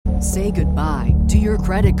Say goodbye to your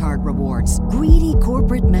credit card rewards. Greedy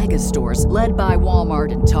corporate mega stores, led by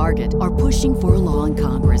Walmart and Target, are pushing for a law in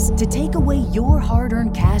Congress to take away your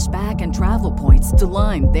hard-earned cash back and travel points to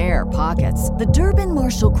line their pockets. The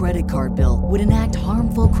Durbin-Marshall credit card bill would enact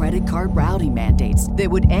harmful credit card routing mandates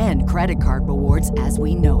that would end credit card rewards as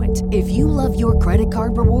we know it. If you love your credit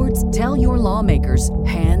card rewards, tell your lawmakers,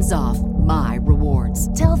 hands off my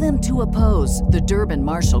rewards. Tell them to oppose the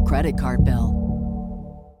Durbin-Marshall credit card bill.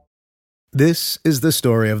 This is the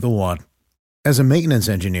story of the one. As a maintenance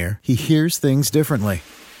engineer, he hears things differently.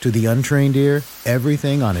 To the untrained ear,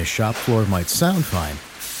 everything on his shop floor might sound fine,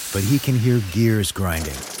 but he can hear gears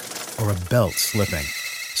grinding or a belt slipping.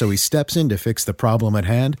 So he steps in to fix the problem at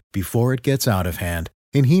hand before it gets out of hand.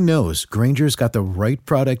 And he knows Grainger's got the right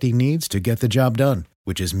product he needs to get the job done,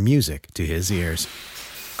 which is music to his ears.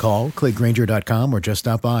 Call, click Grainger.com, or just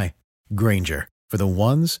stop by. Grainger, for the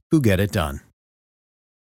ones who get it done.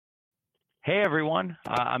 Hey everyone,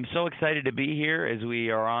 I'm so excited to be here as we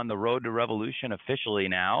are on the road to revolution officially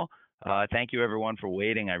now. Thank you everyone for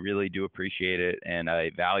waiting. I really do appreciate it, and I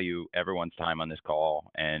value everyone's time on this call,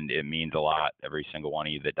 and it means a lot, every single one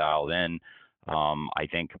of you that dialed in. I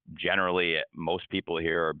think generally most people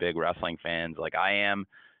here are big wrestling fans like I am,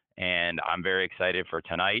 and I'm very excited for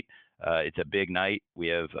tonight. It's a big night. We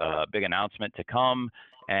have a big announcement to come.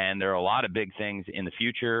 And there are a lot of big things in the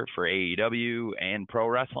future for AEW and pro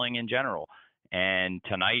wrestling in general. And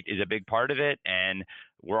tonight is a big part of it. And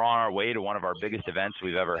we're on our way to one of our biggest events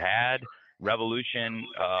we've ever had. Revolution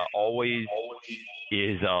always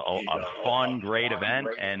is a fun, great event.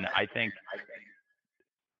 And I think,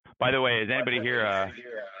 by the way, is anybody here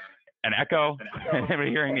an echo?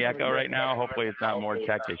 Anybody hearing the echo right now? Hopefully it's not more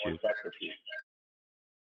tech issues.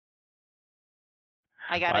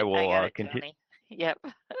 I got it, Tony. Yep.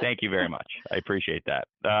 Thank you very much. I appreciate that.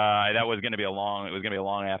 That was going to be a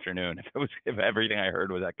long afternoon if everything I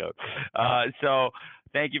heard was echoed. So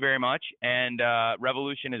thank you very much. And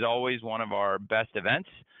Revolution is always one of our best events.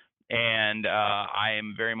 And I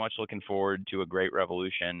am very much looking forward to a great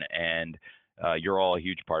Revolution, and you're all a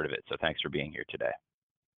huge part of it. So thanks for being here today.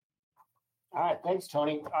 All right. Thanks,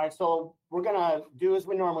 Tony. All right. So we're going to do as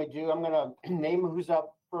we normally do. I'm going to name who's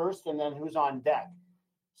up first and then who's on deck.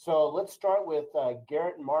 So let's start with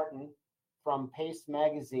Garrett Martin from Pace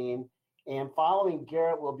Magazine. And following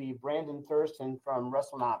Garrett will be Brandon Thurston from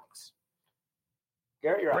WrestleNomics.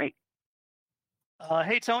 Garrett, you're Great.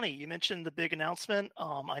 Hey, Tony, you mentioned the big announcement.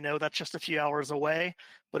 I know that's just a few hours away,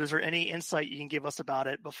 but is there any insight you can give us about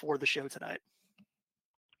it before the show tonight?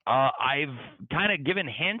 I've kind of given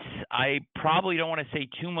hints. I probably don't want to say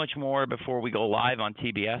too much more before we go live on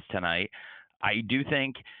TBS tonight. I do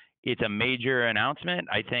think it's a major announcement.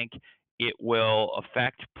 I think it will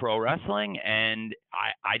affect pro wrestling, and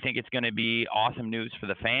I think it's going to be awesome news for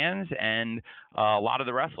the fans and a lot of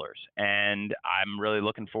the wrestlers. And I'm really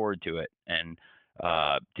looking forward to it. And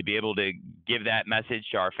to be able to give that message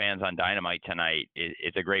to our fans on Dynamite tonight,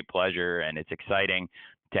 it's a great pleasure, and it's exciting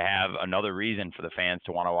to have another reason for the fans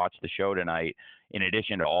to want to watch the show tonight, in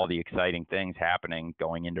addition to all the exciting things happening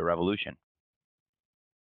going into Revolution.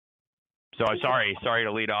 So I'm sorry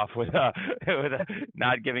to lead off with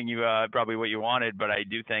not giving you probably what you wanted, but I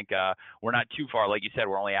do think we're not too far. Like you said,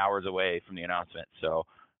 we're only hours away from the announcement. So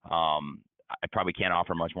I probably can't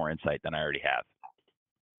offer much more insight than I already have.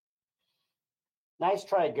 Nice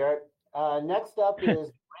try, Garrett. Next up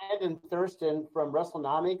is Brandon Thurston from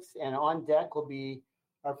WrestleNomics, and on deck will be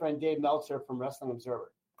our friend Dave Meltzer from Wrestling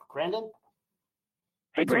Observer. Brandon?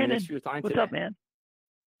 Hey, Brandon. What's up, man?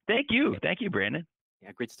 Thank you, Brandon.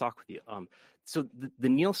 Yeah, great to talk with you. So the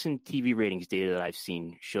Nielsen TV ratings data that I've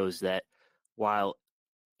seen shows that while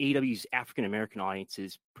AEW's African-American audience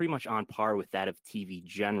is pretty much on par with that of TV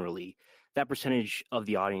generally, that percentage of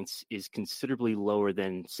the audience is considerably lower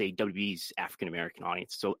than, say, WWE's African-American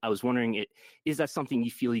audience. So I was wondering, is that something you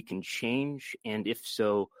feel you can change? And if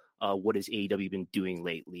so, what has AEW been doing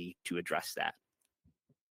lately to address that?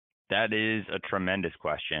 That is a tremendous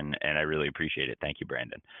question, and I really appreciate it. Thank you,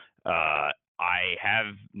 Brandon. I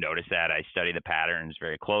have noticed that. I study the patterns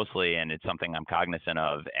very closely, and it's something I'm cognizant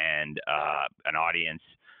of, and an audience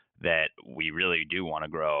that we really do want to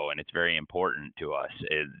grow, and it's very important to us.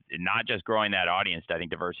 Not just growing that audience. I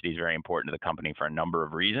think diversity is very important to the company for a number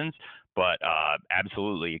of reasons, but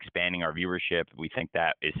absolutely expanding our viewership. We think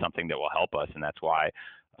that is something that will help us, and that's why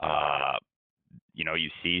you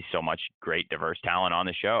see so much great diverse talent on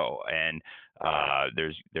the show, and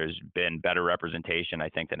there's been better representation, I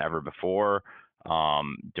think, than ever before.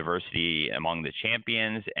 Diversity among the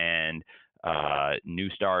champions and new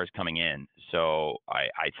stars coming in. So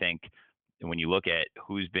I think when you look at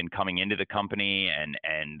who's been coming into the company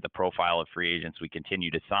and the profile of free agents we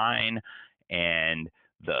continue to sign, and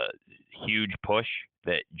the huge push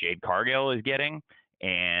that Jade Cargill is getting,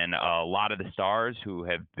 and a lot of the stars who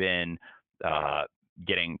have been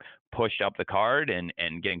getting pushed up the card and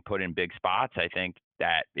getting put in big spots, I think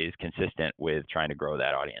that is consistent with trying to grow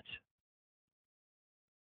that audience.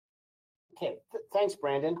 Okay, thanks,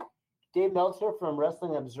 Brandon. Dave Meltzer from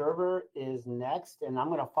Wrestling Observer is next, and I'm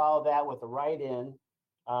going to follow that with a write-in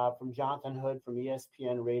from Jonathan Hood from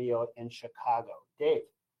ESPN Radio in Chicago. Dave.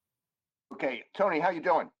 Okay, Tony, how you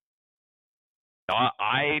doing?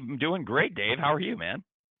 I'm doing great, Dave. How are you, man?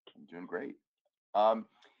 I'm doing great.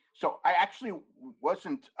 So I actually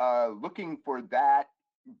wasn't looking for that,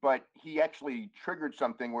 but he actually triggered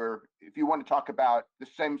something where if you want to talk about the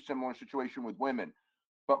same similar situation with women.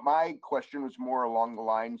 But my question was more along the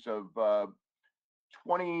lines of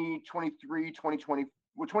 2023, 2020,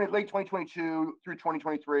 late 2022 through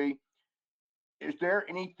 2023. Is there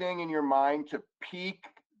anything in your mind to peak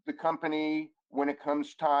the company when it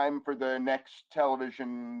comes time for the next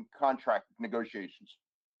television contract negotiations?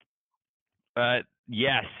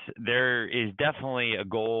 Yes, there is definitely a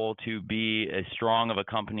goal to be as strong of a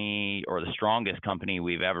company, or the strongest company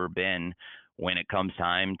we've ever been, when it comes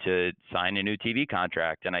time to sign a new TV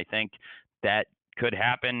contract. And I think that could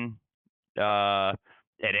happen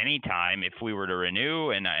at any time if we were to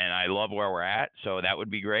renew, and I love where we're at, so that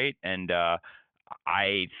would be great. And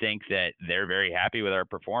I think that they're very happy with our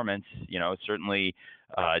performance. You know, certainly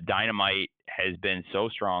Dynamite has been so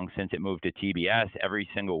strong since it moved to TBS. Every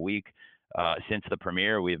single week since the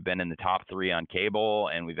premiere, we've been in the top 3 on cable,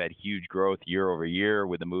 and we've had huge growth year over year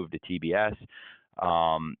with the move to TBS.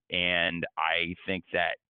 And I think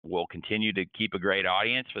that we'll continue to keep a great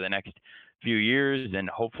audience for the next few years, and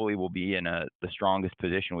hopefully we'll be in the strongest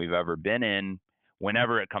position we've ever been in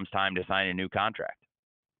whenever it comes time to sign a new contract.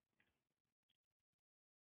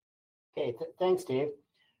 Okay, thanks, Dave.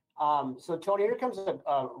 So, Tony, here comes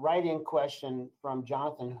a write-in question from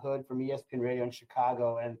Jonathan Hood from ESPN Radio in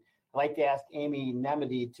Chicago, and I'd like to ask Amy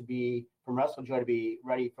Nemedy from WrestleJoy to be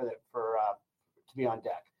ready to be on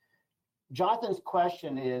deck. Jonathan's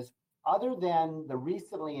question is, other than the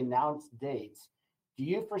recently announced dates, do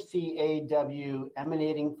you foresee AEW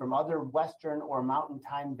emanating from other Western or Mountain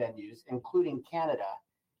Time venues, including Canada,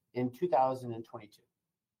 in 2022?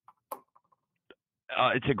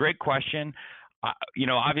 It's a great question.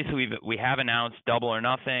 Obviously we have announced Double or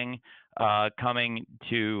Nothing coming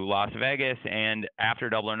to Las Vegas, and after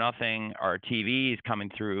Double or Nothing, our TV is coming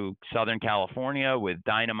through Southern California with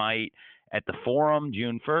Dynamite at the Forum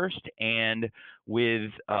June 1st, and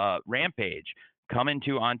with Rampage coming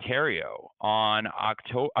to Ontario on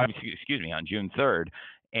June 3rd,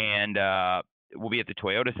 and we'll be at the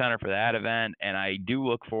Toyota Center for that event. And I do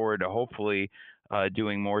look forward to hopefully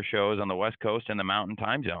doing more shows on the West Coast and the Mountain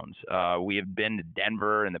Time zones. We have been to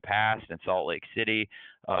Denver in the past and Salt Lake City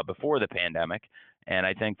before the pandemic, and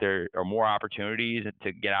I think there are more opportunities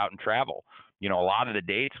to get out and travel. A lot of the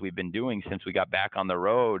dates we've been doing since we got back on the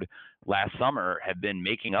road last summer have been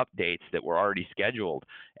making up dates that were already scheduled,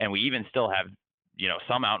 and we even still have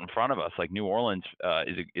some out in front of us. Like New Orleans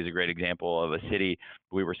is a great example of a city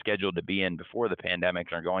we were scheduled to be in before the pandemic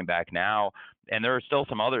and are going back now. And there are still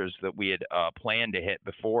some others that we had planned to hit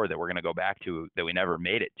before that we're going to go back to that we never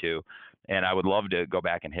made it to. And I would love to go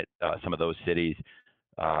back and hit some of those cities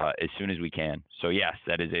as soon as we can. So yes,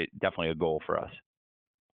 that is definitely a goal for us.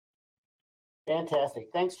 Fantastic.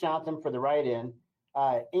 Thanks, Jonathan, for the write-in.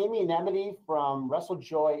 Amy Nemedy from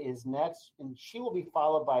WrestleJoy is next, and she will be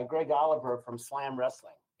followed by Greg Oliver from Slam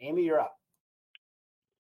Wrestling. Amy, you're up.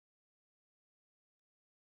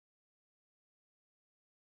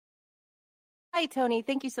 Hi, Tony.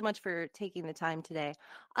 Thank you so much for taking the time today.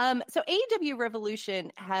 So AEW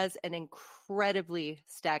Revolution has an incredibly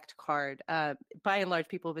stacked card. By and large,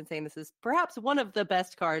 people have been saying this is perhaps one of the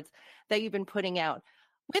best cards that you've been putting out.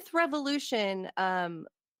 With Revolution,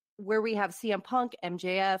 where we have CM Punk,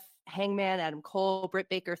 MJF, Hangman, Adam Cole, Britt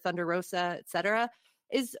Baker, Thunder Rosa, etc.,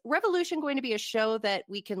 is Revolution going to be a show that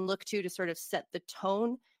we can look to sort of set the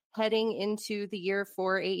tone heading into the year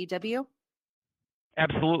for AEW?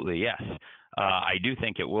 Absolutely, yes. I do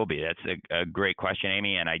think it will be. That's a great question,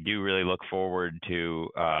 Amy, and I do really look forward to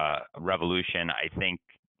Revolution. I think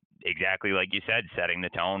exactly like you said, setting the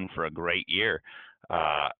tone for a great year.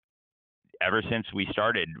 Ever since we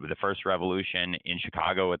started with the first Revolution in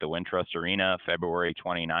Chicago at the Wintrust Arena, February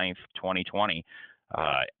 29th, 2020,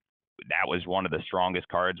 that was one of the strongest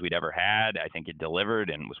cards we'd ever had. I think it delivered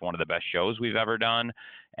and was one of the best shows we've ever done.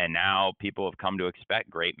 And now people have come to expect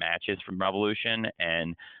great matches from Revolution.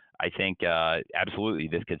 And I think absolutely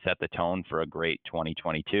this could set the tone for a great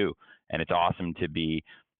 2022. And it's awesome to be,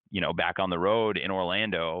 back on the road in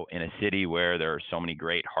Orlando, in a city where there are so many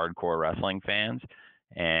great hardcore wrestling fans,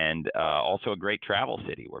 and also a great travel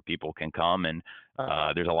city where people can come, and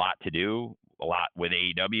there's a lot to do, a lot with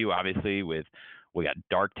AEW. Obviously, we got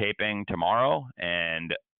dark taping tomorrow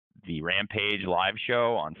and the Rampage live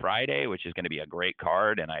show on Friday, which is going to be a great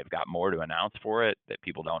card, and I've got more to announce for it that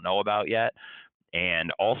people don't know about yet.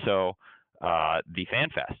 And also the Fan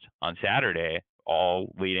Fest on Saturday,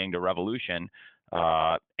 all leading to Revolution.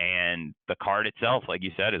 And the card itself, like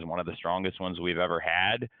you said, is one of the strongest ones we've ever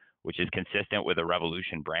had, which is consistent with a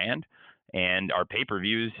Revolution brand, and our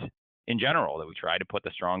pay-per-views in general, that we try to put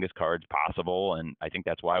the strongest cards possible. And I think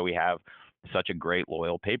that's why we have such a great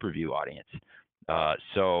loyal pay-per-view audience.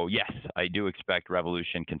 So yes, I do expect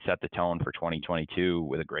Revolution can set the tone for 2022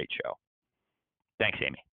 with a great show. Thanks,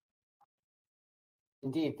 Amy.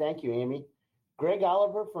 Indeed. Thank you, Amy. Greg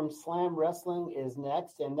Oliver from Slam Wrestling is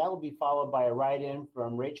next, and that will be followed by a write-in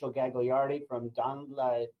from Rachel Gagliardi from Don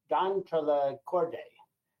Trelacorde.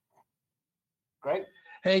 Greg?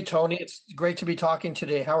 Hey, Tony. It's great to be talking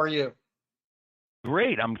today. How are you?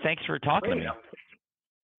 Great. Thanks for talking to me.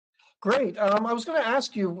 Great. I was going to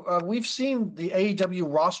ask you, we've seen the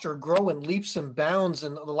AEW roster grow in leaps and bounds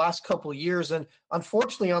in the last couple of years. And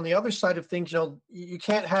unfortunately, on the other side of things, you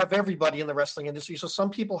can't have everybody in the wrestling industry. So some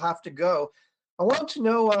people have to go. I want to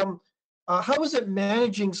know, how is it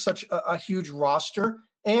managing such a huge roster?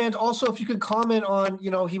 And also, if you could comment on,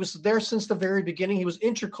 he was there since the very beginning. He was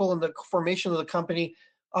integral in the formation of the company.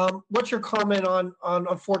 What's your comment on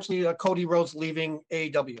unfortunately, Cody Rhodes leaving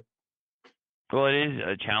AEW? Well, it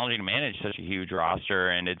is challenging to manage such a huge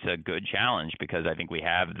roster, and it's a good challenge because I think we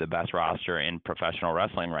have the best roster in professional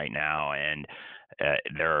wrestling right now, and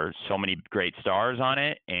there are so many great stars on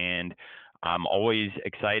it, and I'm always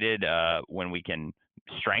excited when we can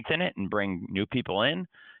strengthen it and bring new people in,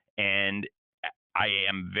 and I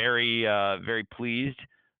am very, very pleased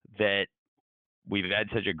that we've had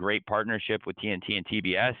such a great partnership with TNT and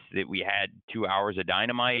TBS that we had 2 hours of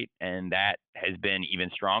Dynamite, and that has been even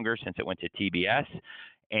stronger since it went to TBS,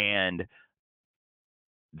 and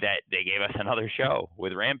that they gave us another show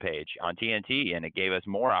with Rampage on TNT, and it gave us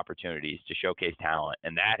more opportunities to showcase talent,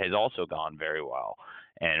 and that has also gone very well.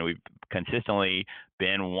 And we've consistently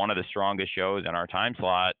been one of the strongest shows in our time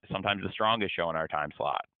slot, sometimes the strongest show in our time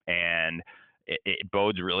slot. And it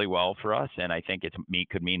bodes really well for us, and I think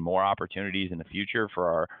could mean more opportunities in the future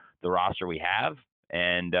for the roster we have.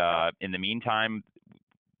 And in the meantime,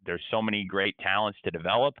 there's so many great talents to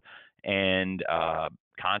develop, and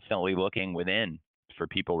constantly looking within for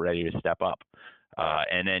people ready to step up.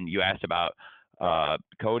 And then you asked about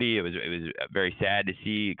Cody. It was very sad to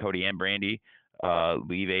see Cody and Brandy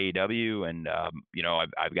leave AEW, and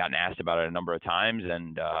I've gotten asked about it a number of times,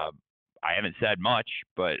 and I haven't said much,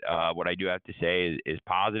 but what I do have to say is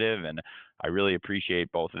positive, and I really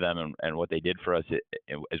appreciate both of them and what they did for us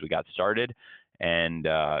as we got started, and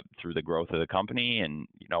through the growth of the company, and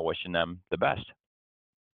wishing them the best.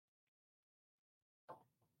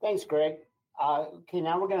 Thanks, Greg. Okay,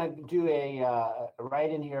 now we're going to do a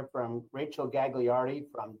write-in here from Rachel Gagliardi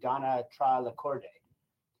from Donna Trelacorde.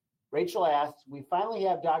 Rachel asks, we finally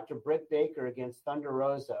have Dr. Britt Baker against Thunder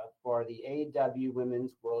Rosa for the AEW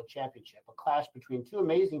Women's World Championship, a clash between two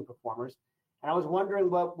amazing performers. And I was wondering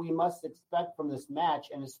what we must expect from this match,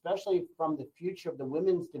 and especially from the future of the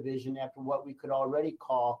women's division after what we could already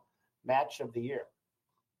call match of the year.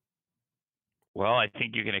 Well, I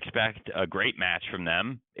think you can expect a great match from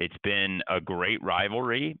them. It's been a great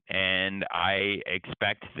rivalry, and I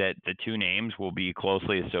expect that the two names will be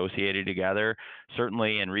closely associated together.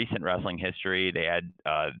 Certainly in recent wrestling history, they had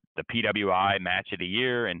the PWI Match of the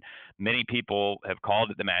Year, and many people have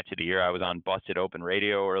called it the Match of the Year. I was on Busted Open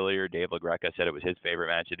Radio earlier. Dave LaGreca said it was his favorite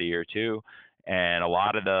Match of the Year too, and a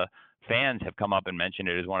lot of the fans have come up and mentioned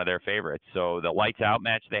it as one of their favorites. So the Lights Out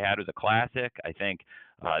match they had was a classic. I think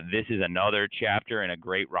this is another chapter in a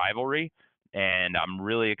great rivalry, and I'm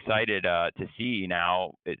really excited to see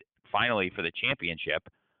now, finally for the championship,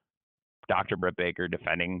 Dr. Britt Baker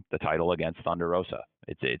defending the title against Thunder Rosa.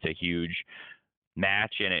 It's a huge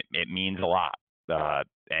match, and it means a lot.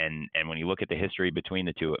 And when you look at the history between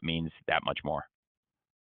the two, it means that much more.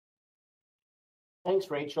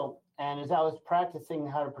 Thanks, Rachel. And as I was practicing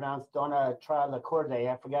how to pronounce Donna Trelacorde,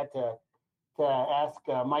 I forgot to ask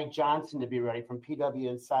Mike Johnson to be ready from PW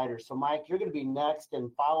Insider. So, Mike, you're going to be next,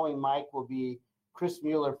 and following Mike will be Chris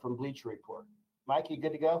Mueller from Bleacher Report. Mike, you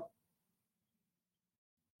good to go?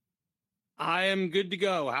 I am good to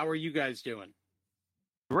go. How are you guys doing?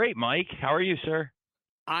 Great, Mike. How are you, sir?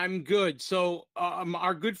 I'm good. So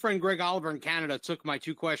our good friend Greg Oliver in Canada took my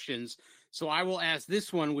 2 questions. So I will ask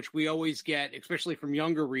this one, which we always get, especially from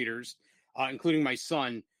younger readers, including my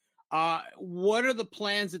son. What are the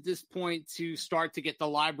plans at this point to start to get the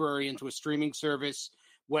library into a streaming service,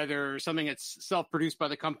 whether something that's self-produced by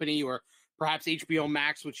the company or perhaps HBO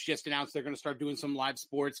Max, which just announced they're going to start doing some live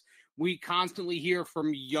sports? We constantly hear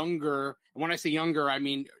from younger, and when I say younger, I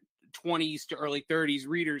mean 20s to early 30s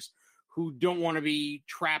readers who don't want to be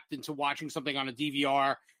trapped into watching something on a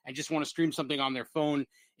DVR and just want to stream something on their phone.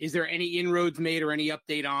 Is there any inroads made or any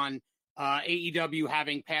update on AEW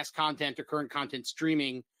having past content or current content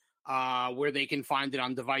streaming where they can find it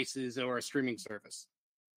on devices or a streaming service?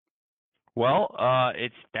 Well,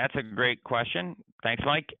 that's a great question. Thanks,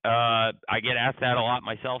 Mike. I get asked that a lot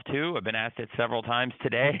myself too. I've been asked it several times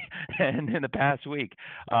today and in the past week.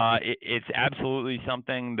 It's absolutely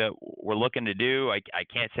something that we're looking to do. I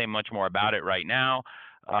can't say much more about it right now,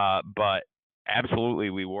 but absolutely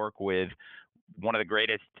we work with one of the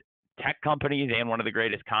greatest tech companies and one of the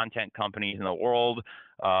greatest content companies in the world,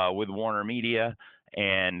 with Warner Media,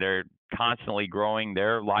 and they're constantly growing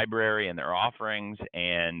their library and their offerings,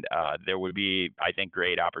 and there would be, I think,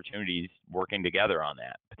 great opportunities working together on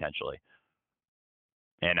that potentially.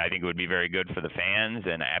 And I think it would be very good for the fans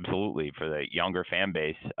and absolutely for the younger fan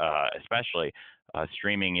base, especially.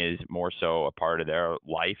 Streaming is more so a part of their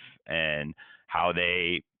life and how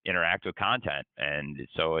they interact with content, and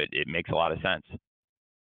so it makes a lot of sense.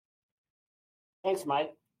 Thanks,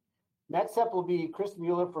 Mike. Next up will be Chris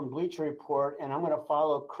Mueller from Bleacher Report, and I'm going to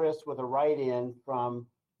follow Chris with a write-in from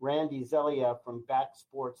Randy Zelia from Back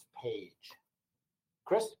Sports Page.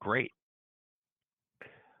 Chris? Great.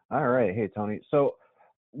 All right. Hey, Tony. So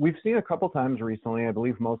we've seen a couple times recently, I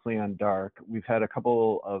believe mostly on Dark, we've had a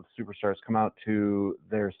couple of superstars come out to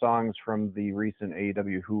their songs from the recent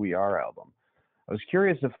AEW Who We Are album. I was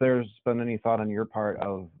curious if there's been any thought on your part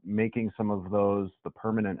of making some of those the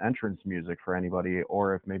permanent entrance music for anybody,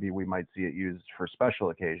 or if maybe we might see it used for special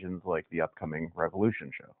occasions like the upcoming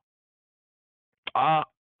Revolution show.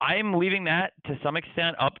 I'm leaving that to some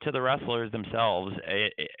extent up to the wrestlers themselves,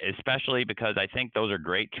 especially because I think those are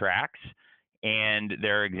great tracks and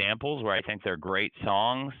they're examples where I think they're great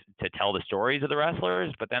songs to tell the stories of the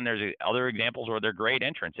wrestlers, but then there's other examples where they're great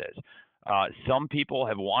entrances. Some people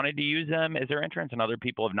have wanted to use them as their entrance and other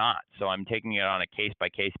people have not. So I'm taking it on a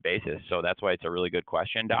case-by-case basis. So that's why it's a really good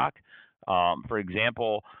question, Doc. For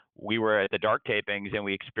example, we were at the Dark tapings and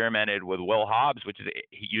we experimented with Will Hobbs, which is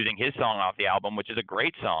using his song off the album, which is a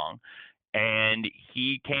great song. And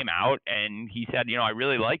he came out and he said, I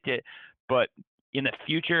really liked it, but in the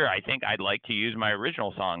future, I think I'd like to use my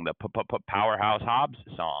original song, the Powerhouse Hobbs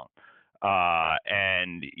song.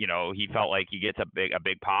 And he felt like he gets a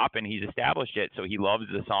big pop and he's established it. So he loves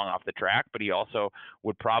the song off the track, but he also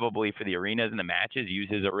would probably for the arenas and the matches use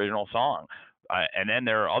his original song. And then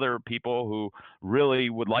there are other people who really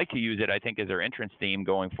would like to use it, I think, as their entrance theme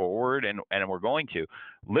going forward. And we're going to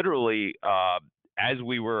literally, as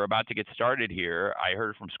we were about to get started here, I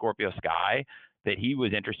heard from Scorpio Sky that he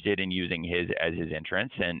was interested in using his as his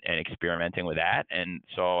entrance and experimenting with that. And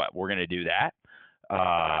so we're going to do that.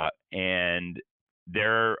 And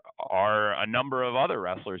there are a number of other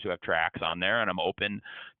wrestlers who have tracks on there, and I'm open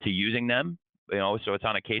to using them. So it's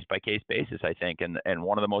on a case-by-case basis, I think. And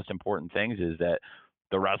one of the most important things is that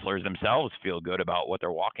the wrestlers themselves feel good about what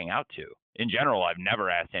they're walking out to. In general, I've never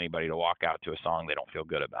asked anybody to walk out to a song they don't feel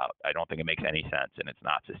good about. I don't think it makes any sense, and it's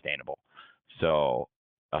not sustainable. So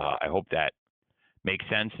I hope that makes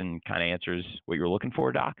sense and kind of answers what you're looking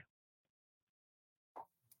for, Doc.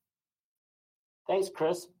 Thanks,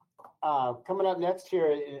 Chris. Coming up next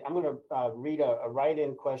here, I'm going to read a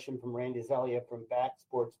write-in question from Randy Zelia from Back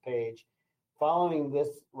Sports Page. Following this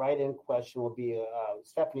write-in question will be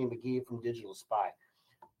Stephanie McGee from Digital Spy.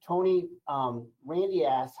 Tony, Randy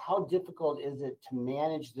asks, how difficult is it to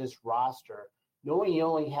manage this roster knowing you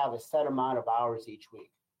only have a set amount of hours each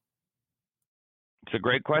week? It's a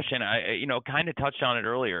great question. I kind of touched on it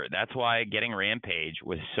earlier. That's why getting Rampage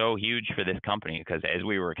was so huge for this company, because as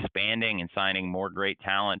we were expanding and signing more great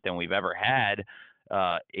talent than we've ever had,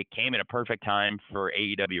 it came at a perfect time for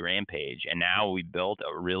AEW Rampage. And now we built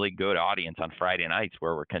a really good audience on Friday nights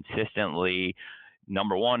where we're consistently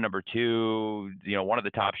number one, number two, one of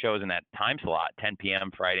the top shows in that time slot, 10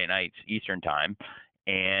 p.m. Friday nights Eastern time.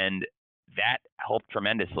 And that helped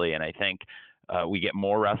tremendously. And I think we get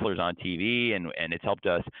more wrestlers on TV, and it's helped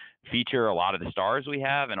us feature a lot of the stars we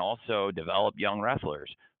have and also develop young wrestlers.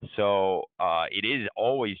 So it is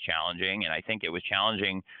always challenging, and I think it was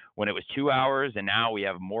challenging when it was 2 hours, and now we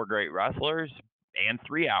have more great wrestlers and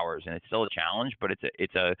 3 hours, and it's still a challenge, but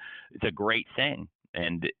it's a great thing.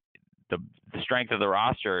 and the strength of the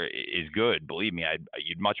roster is good. Believe me,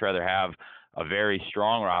 you'd much rather have a very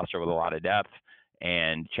strong roster with a lot of depth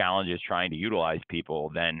and challenges trying to utilize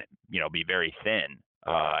people than, be very thin.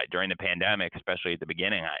 During the pandemic, especially at the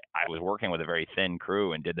beginning, I was working with a very thin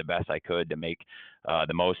crew and did the best I could to make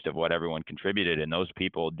the most of what everyone contributed. And those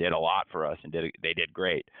people did a lot for us and they did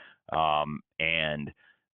great. And,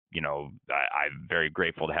 I'm very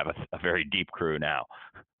grateful to have a very deep crew now.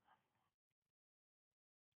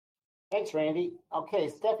 Thanks, Randy. Okay,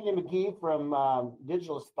 Stephanie McGee from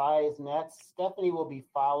Digital Spy is next. Stephanie will be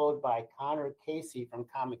followed by Connor Casey from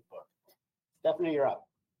Comic Book. Stephanie, you're up.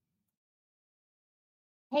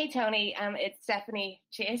 Hey, Tony. It's Stephanie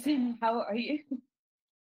Chase. How are you?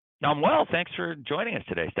 I'm well. Thanks for joining us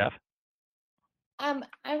today, Steph.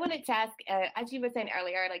 I wanted to ask, as you were saying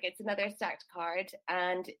earlier, it's another stacked card,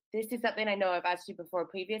 and this is something I know I've asked you before,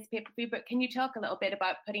 previous pay-per-view, but can you talk a little bit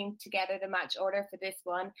about putting together the match order for this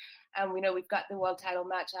one? We know we've got the world title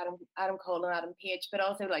match, Adam Cole and Adam Page, but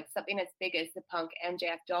also something as big as the Punk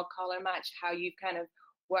MJF dog collar match, how you've kind of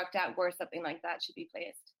worked out where something like that should be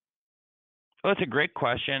placed. Well, it's a great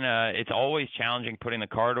question. It's always challenging putting the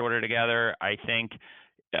card order together. I think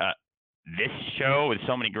this show with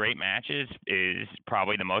so many great matches is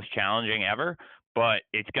probably the most challenging ever, but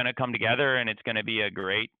it's going to come together and it's going to be a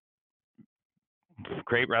great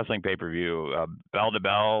wrestling pay-per-view. Bell to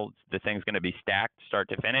bell, the thing's going to be stacked start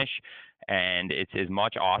to finish, and it's as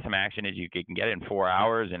much awesome action as you can get in 4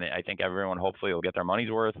 hours, and I think everyone hopefully will get their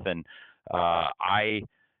money's worth, and I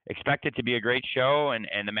expect it to be a great show,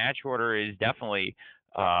 and the match order is definitely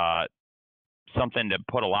something to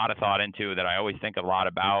put a lot of thought into that I always think a lot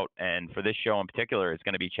about. And for this show in particular, it's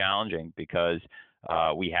going to be challenging because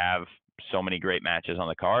we have so many great matches on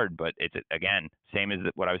the card, but it's, again, same as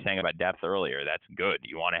what I was saying about depth earlier. That's good.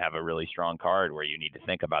 You want to have a really strong card where you need to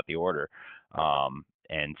think about the order.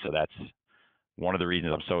 And so that's one of the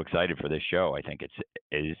reasons I'm so excited for this show. I think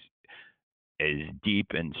it's as deep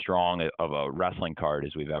and strong of a wrestling card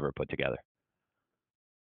as we've ever put together.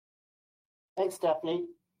 Thanks, Stephanie.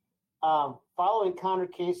 Following Connor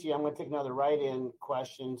Casey, I'm going to take another write-in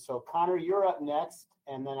question. So, Connor, you're up next,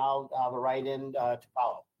 and then I'll have a write-in to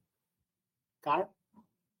follow. Connor?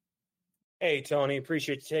 Hey, Tony.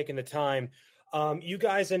 Appreciate you taking the time. You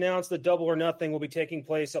guys announced the Double or Nothing will be taking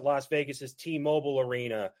place at Las Vegas's T-Mobile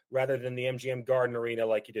Arena rather than the MGM Garden Arena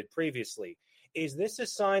like you did previously. Is this a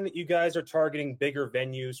sign that you guys are targeting bigger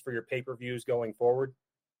venues for your pay-per-views going forward?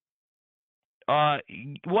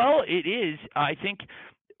 Well, it is. I think,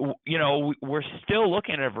 we're still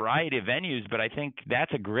looking at a variety of venues, but I think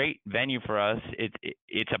that's a great venue for us.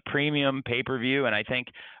 It's a premium pay-per-view, and I think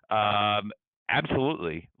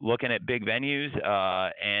absolutely looking at big venues,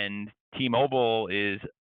 and T-Mobile is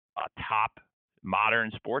a top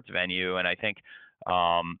modern sports venue, and I think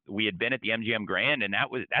we had been at the MGM Grand, and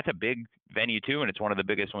that's a big venue too, and it's one of the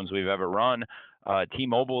biggest ones we've ever run.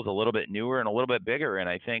 T-Mobile is a little bit newer and a little bit bigger, and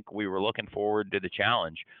I think we were looking forward to the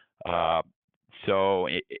challenge. So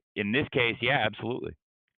in this case, yeah, absolutely.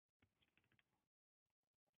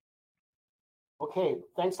 Okay,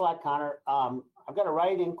 thanks a lot, Connor. I've got a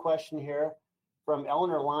write-in question here from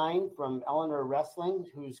Eleanor Line from Eleanor Wrestling,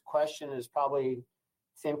 whose question is probably the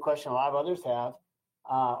same question a lot of others have.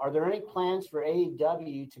 Are there any plans for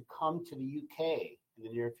AEW to come to the UK in the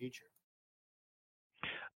near future?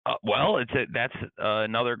 Well, that's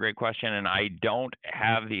another great question, and I don't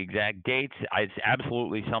have the exact dates. It's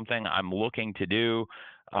absolutely something I'm looking to do.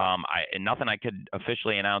 Nothing I could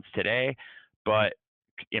officially announce today, but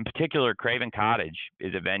in particular, Craven Cottage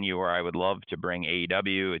is a venue where I would love to bring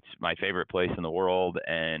AEW. It's my favorite place in the world,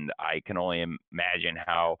 and I can only imagine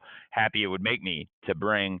how happy it would make me to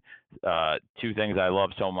bring two things I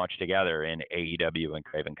love so much together in AEW and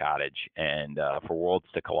Craven Cottage, and for worlds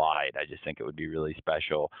to collide. I just think it would be really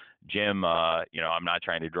special. Jim, I'm not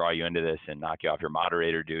trying to draw you into this and knock you off your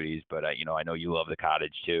moderator duties, but I know you love the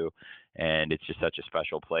Cottage too, and it's just such a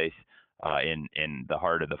special place in the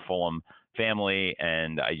heart of the Fulham family,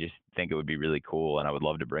 and I just think it would be really cool, and I would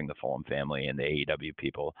love to bring the Fulham family and the AEW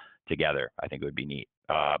people together. I think it would be neat.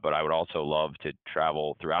 But I would also love to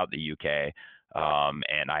travel throughout the UK,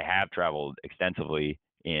 and I have traveled extensively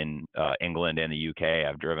in England and the UK.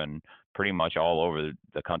 I've driven pretty much all over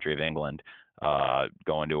the country of England,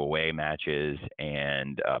 going to away matches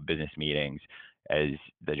and business meetings as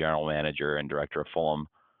the general manager and director of Fulham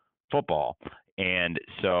football. And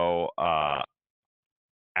so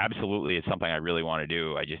absolutely, it's something I really want to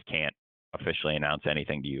do. I just can't officially announce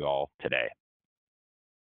anything to you all today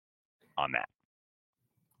on that.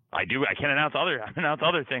 I can announce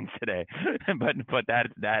other things today, but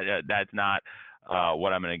that's not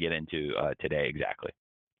what I'm going to get into today exactly.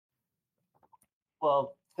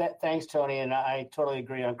 Well, thanks, Tony. And I totally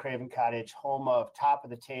agree on Craven Cottage, home of top of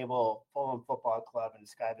the table Fulham Football Club and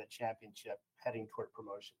Sky Bet Championship, heading toward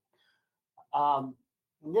promotion.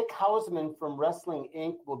 Nick Hausman from Wrestling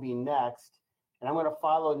Inc. will be next. And I'm going to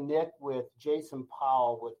follow Nick with Jason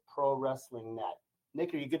Powell with Pro Wrestling Net.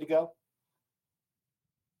 Nick, are you good to go?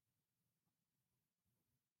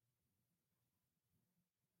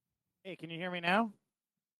 Hey, can you hear me now?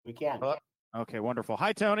 We can. Hello? Okay, wonderful.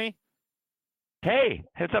 Hi, Tony. Hey,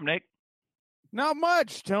 what's up, Nick? Not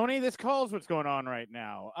much, Tony. This calls what's going on right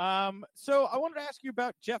now. So I wanted to ask you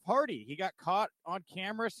about Jeff Hardy. He got caught on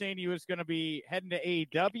camera saying he was going to be heading to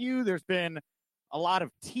AEW. There's been a lot of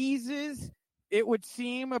teases, it would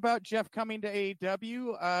seem, about Jeff coming to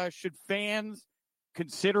AEW. Should fans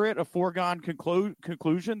consider it a foregone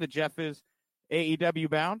conclusion that Jeff is AEW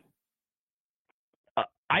bound?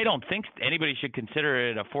 I don't think anybody should consider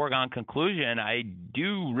it a foregone conclusion. I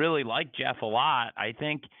do really like Jeff a lot. I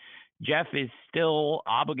think Jeff is still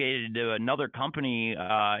obligated to another company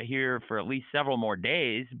here for at least several more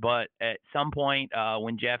days. But at some point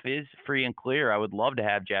when Jeff is free and clear, I would love to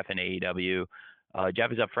have Jeff in AEW.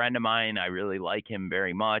 Jeff is a friend of mine. I really like him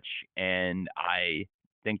very much, and I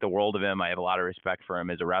think the world of him. I have a lot of respect for him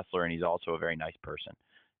as a wrestler, and he's also a very nice person.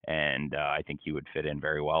 And I think he would fit in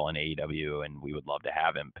very well in AEW, and we would love to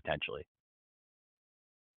have him potentially.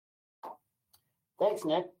 Thanks,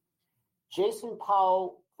 Nick. Jason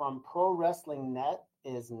Powell from Pro Wrestling Net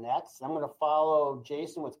is next. I'm going to follow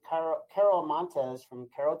Jason with Carol Montez from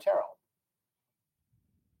Caro Taro.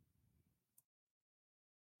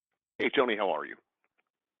 Hey, Tony, how are you?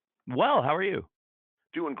 Well, how are you?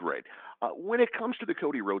 Doing great. When it comes to the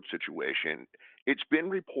Cody Rhodes situation, it's been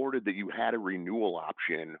reported that you had a renewal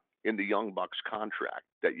option in the Young Bucks contract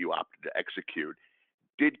that you opted to execute.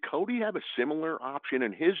 Did Cody have a similar option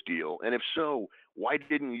in his deal? And if so, why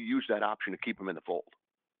didn't you use that option to keep him in the fold?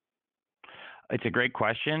 It's a great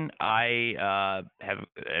question. There have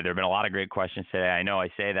been a lot of great questions today. I know I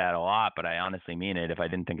say that a lot, but I honestly mean it. If I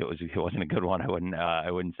didn't think it wasn't a good one,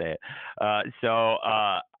 I wouldn't say it. That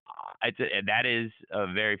is a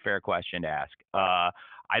very fair question to ask.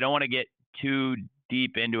 I don't want to get too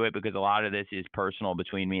deep into it because a lot of this is personal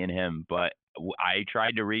between me and him, but I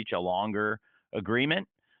tried to reach a longer agreement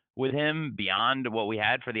with him beyond what we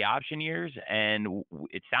had for the option years. And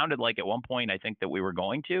it sounded like at one point, I think that we were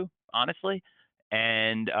going to, honestly.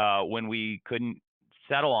 And when we couldn't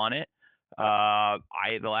settle on it, the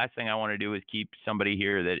last thing I want to do is keep somebody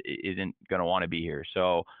here that isn't going to want to be here.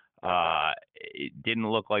 So it didn't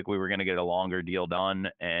look like we were going to get a longer deal done,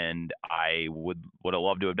 and I would have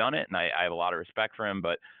loved to have done it, and I have a lot of respect for him.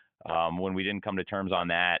 But when we didn't come to terms on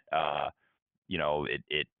that,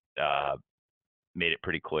 it made it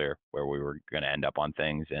pretty clear where we were going to end up on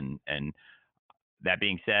things. And that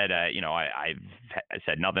being said, I've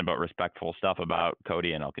said nothing but respectful stuff about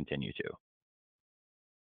Cody, and I'll continue to.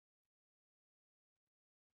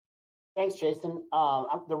 Thanks, Jason.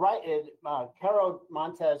 Caro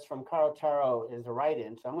Montez from Caro Taro is a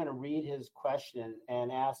write-in, so I'm going to read his question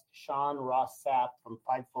and ask Sean Ross Sapp from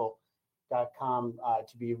Fightful.com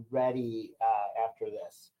to be ready after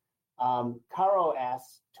this. Caro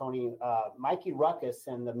asks, Tony, Mikey Ruckus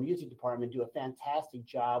and the music department do a fantastic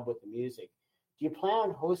job with the music. Do you plan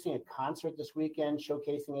on hosting a concert this weekend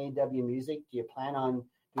showcasing AEW music? Do you plan on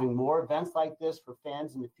doing more events like this for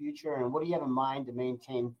fans in the future? And what do you have in mind to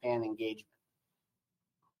maintain fan engagement?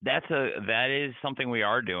 That is something we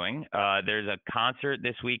are doing. There's a concert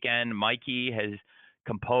this weekend. Mikey has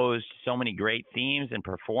composed so many great themes and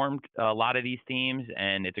performed a lot of these themes,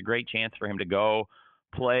 and it's a great chance for him to go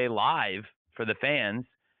play live for the fans,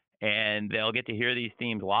 and they'll get to hear these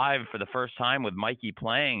themes live for the first time with Mikey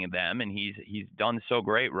playing them. And he's done so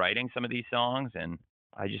great writing some of these songs, and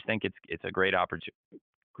I just think it's a great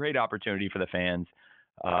opportunity for the fans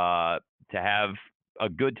to have a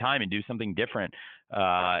good time and do something different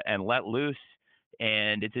and let loose.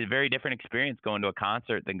 And it's a very different experience going to a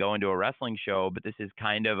concert than going to a wrestling show, but this is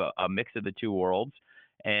kind of a mix of the two worlds,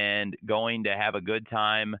 and going to have a good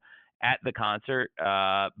time at the concert,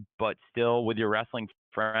 but still with your wrestling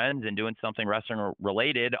friends and doing something wrestling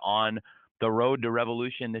related on the road to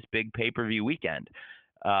Revolution this big pay-per-view weekend.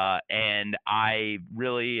 And I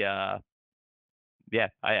really, I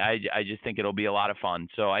just think it'll be a lot of fun.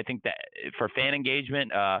 So I think that for fan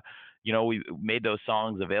engagement, we made those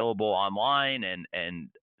songs available online, and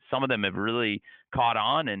some of them have really caught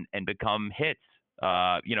on and become hits.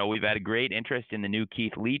 We've had a great interest in the new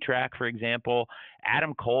Keith Lee track, for example.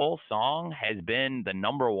 Adam Cole's song has been the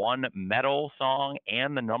 #1 metal song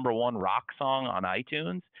and the #1 rock song on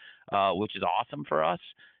iTunes. which is awesome for us.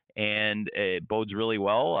 And it bodes really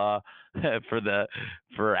well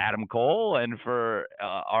for Adam Cole and for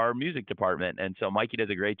our music department. And so Mikey does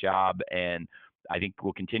a great job, and I think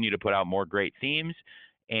we'll continue to put out more great themes.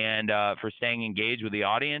 And for staying engaged with the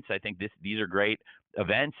audience, I think these are great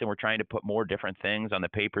events, and we're trying to put more different things on the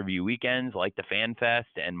pay-per-view weekends, like the Fan Fest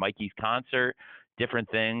and Mikey's concert, different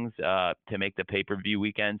things to make the pay-per-view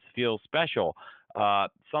weekends feel special.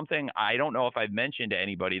 Something I don't know if I've mentioned to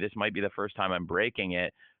anybody, this might be the first time I'm breaking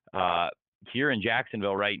it, here in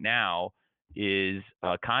Jacksonville right now is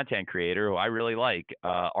a content creator who I really like,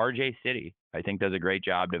 RJ City. I think does a great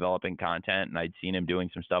job developing content, and I'd seen him doing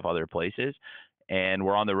some stuff other places. And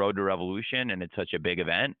we're on the road to Revolution, and it's such a big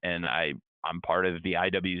event, and I'm part of the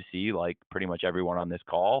IWC, like pretty much everyone on this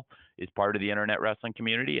call is part of the internet wrestling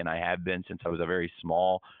community, and I have been since I was a very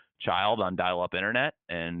small child on dial-up internet,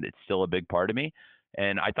 and it's still a big part of me.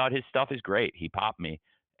 And I thought his stuff is great. He popped me.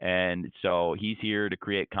 And so he's here to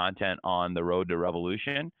create content on the road to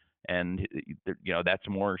Revolution. And, that's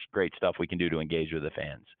more great stuff we can do to engage with the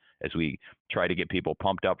fans as we try to get people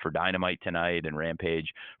pumped up for Dynamite tonight and Rampage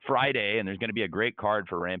Friday. And there's going to be a great card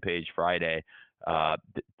for Rampage Friday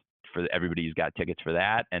for everybody who's got tickets for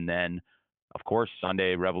that. And then, of course,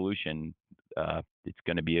 Sunday Revolution. It's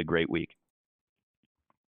going to be a great week.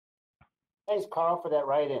 Thanks, Carl, for that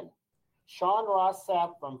write-in. Sean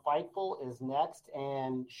Rossap from Fightful is next,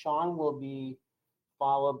 and Sean will be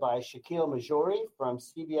followed by Shaquille Majori from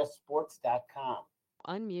CBSSports.com.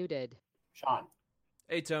 Unmuted. Sean.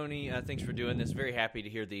 Hey, Tony. Thanks for doing this. Very happy to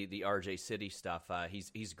hear the RJ City stuff.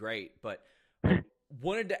 He's great, but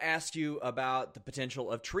wanted to ask you about the potential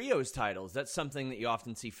of trios titles. That's something that you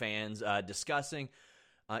often see fans discussing.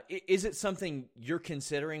 Is it something you're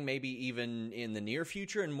considering maybe even in the near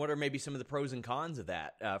future? And what are maybe some of the pros and cons of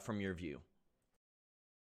that from your view?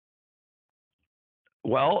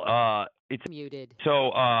 Well, it's muted.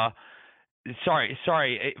 So, sorry.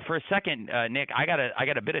 For a second, Nick, I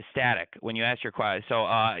got a bit of static when you asked your question. So,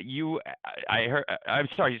 I heard. I'm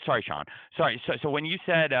sorry, Sean. Sorry. So when you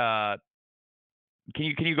said,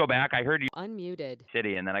 can you go back? I heard you unmuted.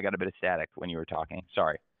 City, and then I got a bit of static when you were talking.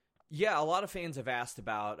 Sorry. Yeah, a lot of fans have asked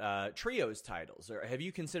about trios titles. Or have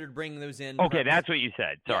you consideed bringing those in? Okay, that's what you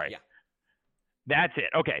said. Sorry. Yeah. That's it.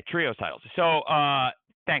 Okay, trios titles. So,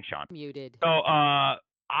 thanks, Sean. Muted. So,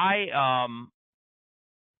 I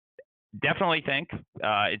definitely think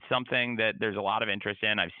it's something that there's a lot of interest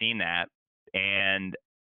in. I've seen that, and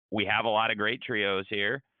we have a lot of great trios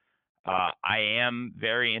here. I am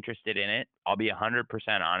very interested in it. I'll be 100%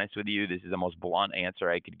 honest with you. This is the most blunt answer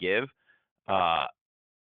I could give.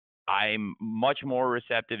 I'm much more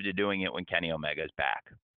receptive to doing it when Kenny Omega is back,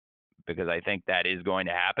 because I think that is going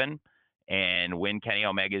to happen. And when Kenny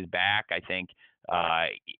Omega is back, I think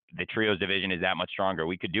the trios division is that much stronger.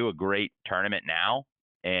 We could do a great tournament now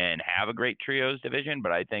and have a great trios division,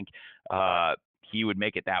 but I think he would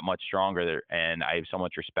make it that much stronger. And I have so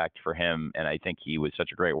much respect for him, and I think he was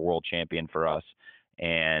such a great world champion for us.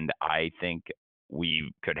 And I think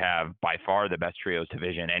we could have by far the best trios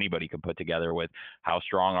division anybody could put together with how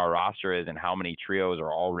strong our roster is and how many trios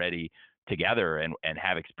are already together and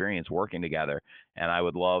have experience working together. And I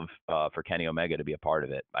would love for Kenny Omega to be a part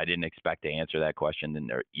of it. I didn't expect to answer that question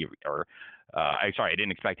I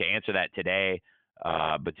didn't expect to answer that today.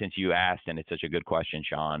 But since you asked and it's such a good question,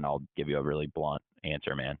 Sean, I'll give you a really blunt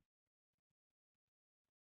answer, man.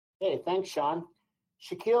 Hey, thanks, Sean.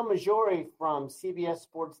 Shaquille Majori from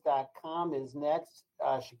CBSSports.com is next.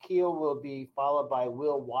 Shaquille will be followed by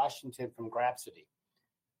Will Washington from Grapsody.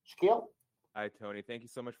 Shaquille? Hi, Tony. Thank you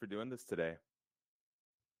so much for doing this today.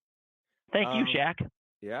 Thank you, Shaq.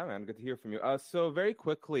 Yeah, man. Good to hear from you. So very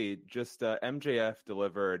quickly, just MJF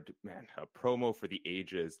delivered, a promo for the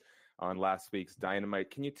ages on last week's Dynamite.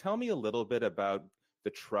 Can you tell me a little bit about the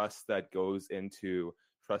trust that goes into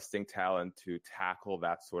trusting talent to tackle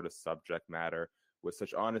that sort of subject matter with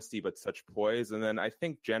such honesty but such poise? And then I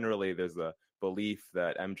think generally there's a belief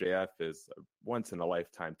that MJF is a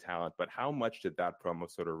once-in-a-lifetime talent, but how much did that promo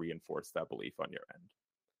sort of reinforce that belief on your end?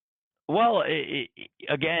 Well,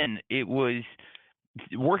 again, it was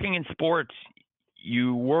working in sports.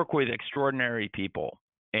 You work with extraordinary people,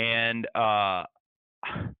 and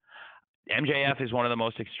MJF is one of the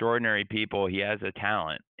most extraordinary people. He has a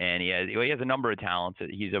talent, and he has a number of talents.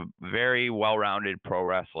 He's a very well-rounded pro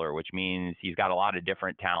wrestler, which means he's got a lot of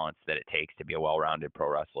different talents that it takes to be a well-rounded pro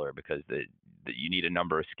wrestler, because you need a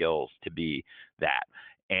number of skills to be that.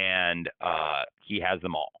 And he has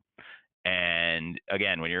them all. And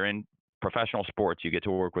again, when you're in professional sports, you get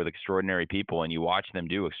to work with extraordinary people, and you watch them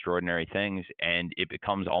do extraordinary things, and it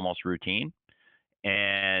becomes almost routine.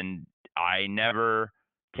 And I never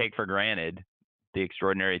take for granted the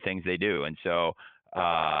extraordinary things they do. And so,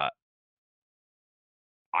 I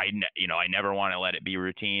never want to let it be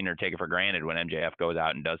routine or take it for granted when MJF goes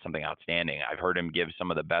out and does something outstanding. I've heard him give some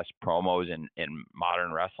of the best promos in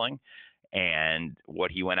modern wrestling, and what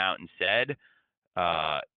he went out and said,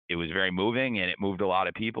 it was very moving, and it moved a lot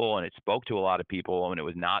of people, and it spoke to a lot of people, and it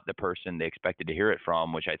was not the person they expected to hear it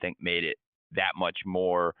from, which I think made it that much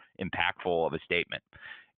more impactful of a statement.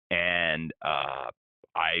 And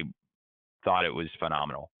I thought it was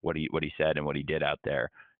phenomenal what he said and what he did out there,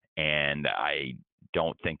 and I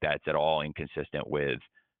don't think that's at all inconsistent with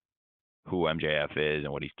who MJF is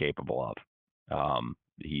and what he's capable of.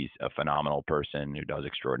 He's a phenomenal person who does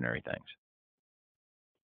extraordinary things.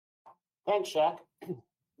 Thanks, Shaq.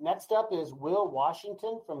 Next up is Will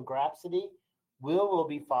Washington from Grapsody. Will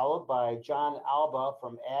be followed by John Alba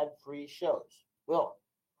from Ad Free Shows. Will.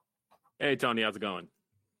 Hey, Tony, how's it going?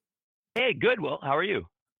 Hey, good, Will. How are you?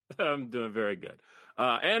 I'm doing very good.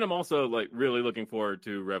 And I'm also really looking forward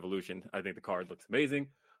to Revolution. I think the card looks amazing.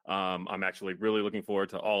 I'm actually really looking forward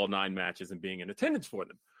to all 9 matches and being in attendance for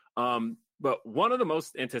them. But one of the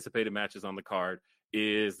most anticipated matches on the card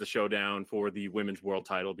is the showdown for the women's world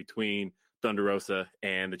title between Thunder Rosa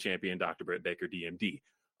and the champion Dr. Britt Baker, DMD.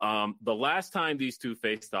 The last time these two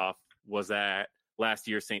faced off was at last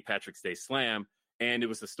year's St. Patrick's Day Slam, and it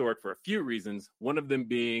was historic for a few reasons, one of them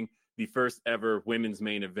being the first ever women's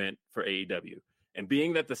main event for AEW. And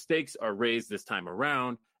being that the stakes are raised this time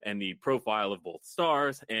around and the profile of both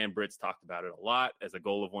stars, and Britt's talked about it a lot as a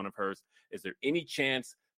goal of one of hers, is there any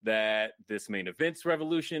chance that this main event's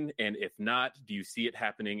Revolution? And if not, do you see it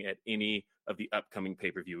happening at any of the upcoming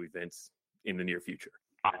pay-per-view events in the near future?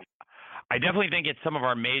 I definitely think it's some of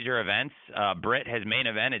our major events. Britt has main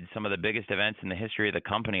evented some of the biggest events in the history of the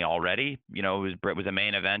company already. Britt was a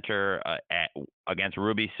main eventer against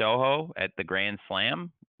Ruby Soho at the Grand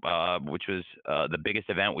Slam, which was the biggest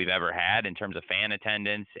event we've ever had in terms of fan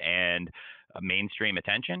attendance and mainstream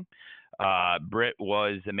attention. Britt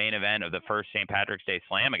was the main event of the first St. Patrick's Day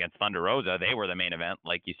Slam against Thunder Rosa. They were the main event,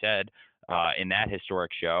 like you said, in that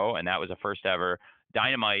historic show, and that was the first ever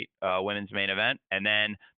Dynamite women's main event. And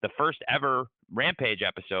then the first ever Rampage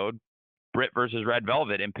episode, Britt versus Red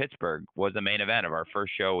Velvet in Pittsburgh, was the main event of our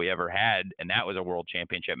first show we ever had, and that was a world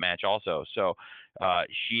championship match also. So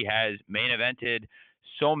she has main evented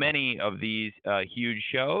so many of these huge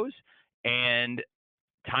shows, and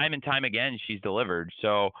time again she's delivered.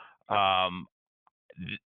 So I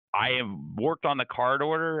have worked on the card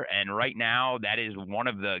order, and right now that is one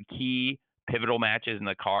of the key pivotal matches in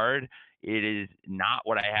the card. It is not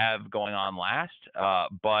what I have going on last,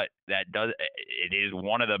 but it is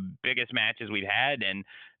one of the biggest matches we've had, and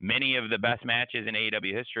many of the best matches in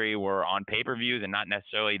AEW history were on pay-per-views and not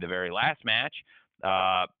necessarily the very last match,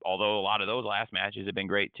 although a lot of those last matches have been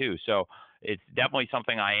great too. So it's definitely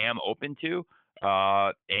something I am open to,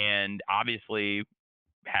 and obviously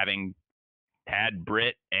having had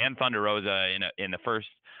Britt and Thunder Rosa in the first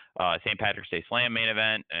St. Patrick's Day Slam main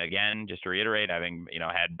event. Again, just to reiterate, having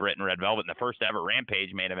had Britt and Red Velvet in the first ever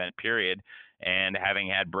Rampage main event period, and having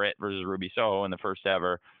had Britt versus Ruby Soho in the first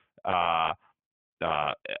ever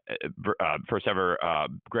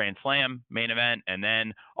Grand Slam main event, and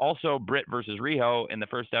then also Britt versus Riho in the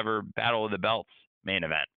first ever Battle of the Belts main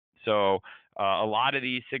event. So a lot of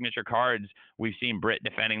these signature cards, we've seen Britt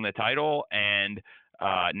defending the title, and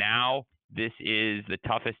now this is the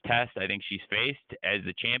toughest test I think she's faced as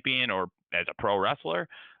the champion or as a pro wrestler.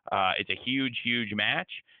 It's a huge match.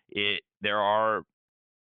 There are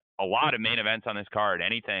a lot of main events on this card.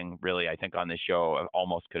 Anything really, I think, on this show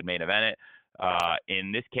almost could main event it.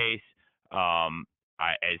 In this case,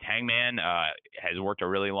 as Hangman has worked a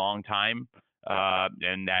really long time,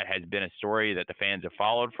 and that has been a story that the fans have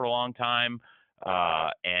followed for a long time.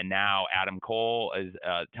 And now Adam Cole is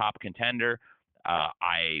a top contender.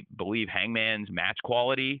 I believe Hangman's match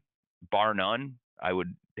quality, bar none. I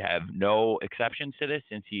would have no exceptions to this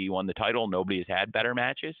since he won the title. Nobody has had better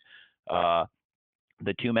matches. The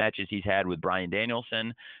 2 matches he's had with Bryan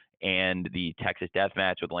Danielson and the Texas Death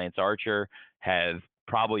Match with Lance Archer have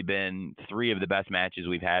probably been 3 of the best matches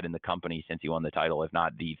we've had in the company since he won the title, if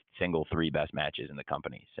not the single 3 best matches in the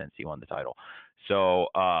company since he won the title. So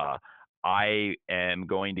I am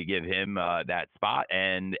going to give him that spot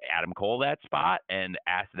and Adam Cole that spot and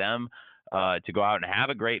ask them to go out and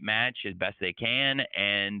have a great match as best they can.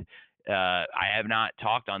 And I have not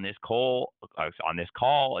talked on this call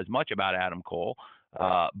as much about Adam Cole,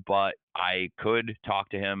 but I could talk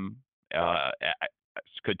to him,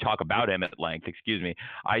 could talk about him at length. Excuse me.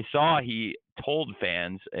 I saw he told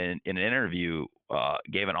fans in an interview,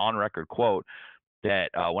 gave an on-record quote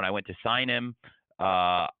that when I went to sign him,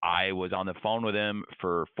 I was on the phone with him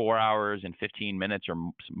for 4 hours and 15 minutes or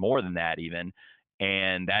more than that even,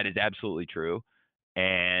 and that is absolutely true.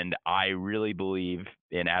 And I really believe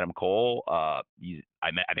in Adam Cole. I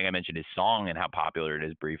think I mentioned his song and how popular it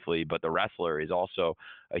is briefly, but the wrestler is also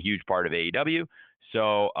a huge part of AEW.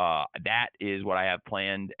 So that is what I have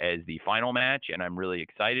planned as the final match, and I'm really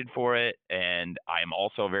excited for it. And I'm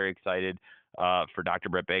also very excited for Dr.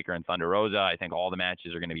 Britt Baker and Thunder Rosa. I think all the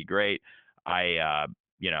matches are going to be great. I'm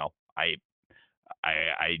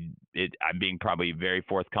being probably very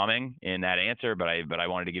forthcoming in that answer, but I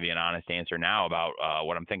wanted to give you an honest answer now about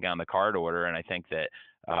what I'm thinking on the card order. And I think that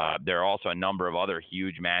there are also a number of other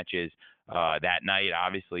huge matches that night.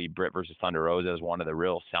 Obviously, Britt versus Thunder Rosa is one of the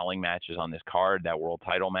real selling matches on this card, that world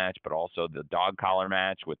title match, but also the dog collar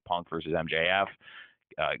match with Punk versus MJF,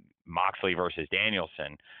 Moxley versus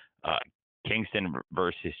Danielson, Kingston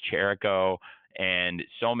versus Jericho, and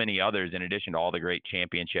so many others, in addition to all the great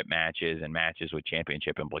championship matches and matches with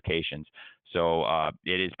championship implications. So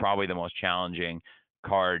it is probably the most challenging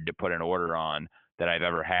card to put an order on that I've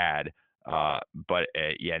ever had. But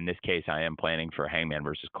yeah, in this case, I am planning for Hangman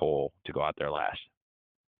versus Cole to go out there last.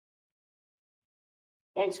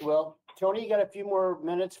 Thanks, Will. Tony, you got a few more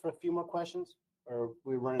minutes for a few more questions? Or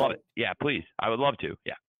we running? Love it. Yeah, please. I would love to.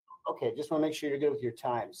 Yeah. Okay, just want to make sure you're good with your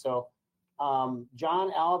time. So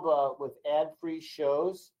John Alba with ad-free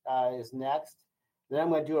shows is next. Then I'm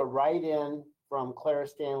going to do a write-in from Claire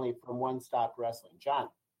Stanley from One Stop Wrestling. John.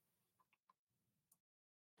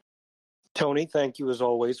 Tony, thank you as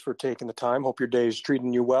always for taking the time. Hope your day is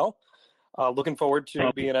treating you well. Looking forward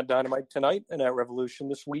to being at Dynamite tonight and at Revolution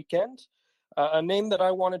this weekend. A name that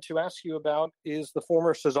I wanted to ask you about is the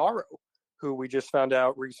former Cesaro, who we just found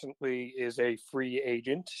out recently is a free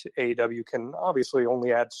agent. AEW can obviously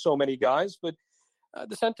only add so many guys, but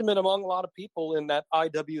the sentiment among a lot of people in that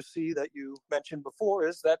IWC that you mentioned before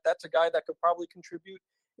is that that's a guy that could probably contribute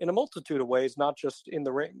in a multitude of ways, not just in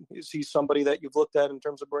the ring. Is he somebody that you've looked at in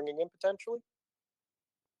terms of bringing in potentially?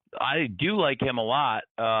 I do like him a lot.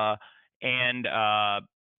 And I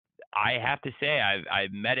have to say,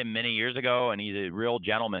 I've met him many years ago, and he's a real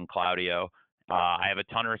gentleman, Claudio. I have a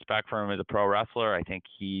ton of respect for him as a pro wrestler. I think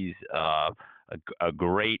he's a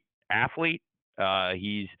great athlete.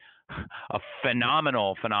 He's a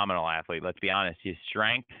phenomenal athlete. Let's be honest. His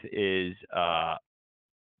strength is,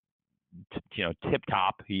 tip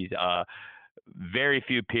top. He's very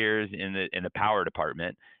few peers in the power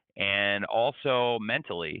department, and also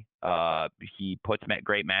mentally, he puts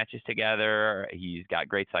great matches together. He's got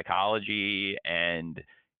great psychology and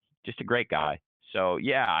just a great guy. So,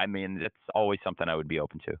 yeah, I mean, that's always something I would be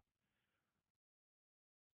open to.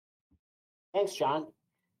 Thanks, John.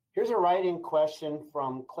 Here's a write-in question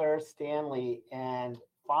from Claire Stanley. And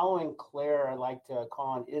following Claire, I'd like to call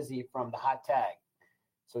on Izzy from the Hot Tag.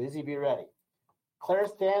 So, Izzy, be ready. Claire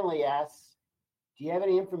Stanley asks, do you have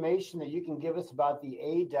any information that you can give us about the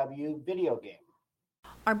AEW video game?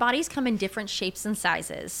 Our bodies come in different shapes and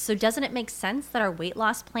sizes, so doesn't it make sense that our weight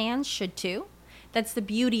loss plans should too? That's the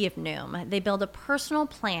beauty of Noom. They build a personal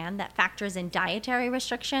plan that factors in dietary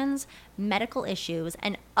restrictions, medical issues,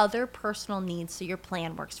 and other personal needs so your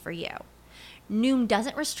plan works for you. Noom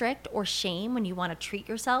doesn't restrict or shame when you want to treat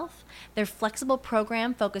yourself. Their flexible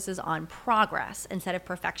program focuses on progress instead of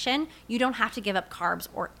perfection. You don't have to give up carbs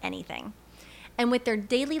or anything. And with their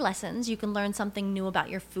daily lessons, you can learn something new about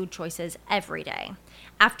your food choices every day.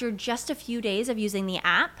 After just a few days of using the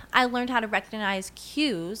app, I learned how to recognize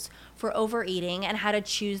cues for overeating and how to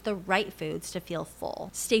choose the right foods to feel full.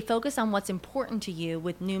 Stay focused on what's important to you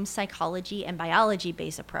with Noom's psychology and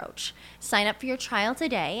biology-based approach. Sign up for your trial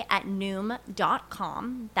today at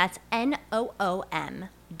Noom.com. That's Noom.com.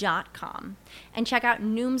 And check out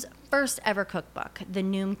Noom's first ever cookbook, The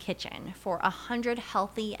Noom Kitchen, for 100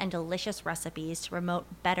 healthy and delicious recipes to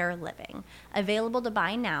promote better living. Available to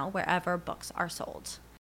buy now wherever books are sold.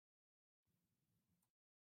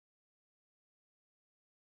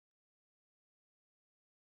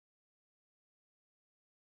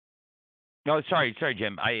 No, sorry,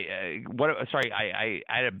 Jim. I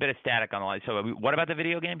had a bit of static on the line. So, what about the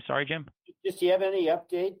video game? Sorry, Jim. Just, do you have any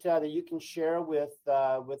update that you can share with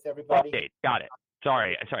everybody? Update. Got it.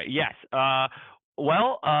 Sorry. Yes.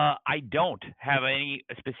 Well, I don't have any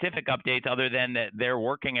specific updates other than that they're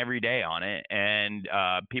working every day on it, and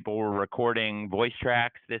people were recording voice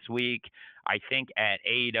tracks this week. I think at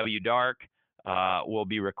AEW Dark, we'll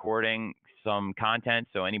be recording some content.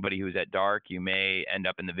 So anybody who's at Dark, you may end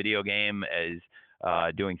up in the video game as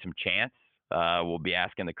doing some chants. We'll be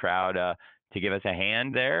asking the crowd to give us a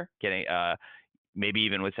hand there, getting maybe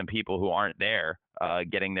even with some people who aren't there,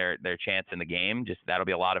 getting their chants in the game. Just that'll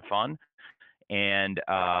be a lot of fun. and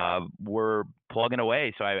we're plugging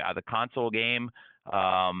away. So the console game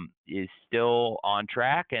is still on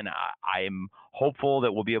track, and I'm hopeful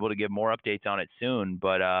that we'll be able to give more updates on it soon.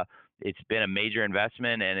 But it's been a major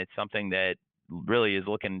investment, and it's something that really is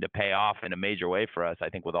looking to pay off in a major way for us, I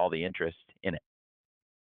think, with all the interest in it.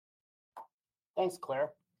 Thanks,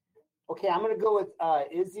 Claire. Okay, I'm going to go with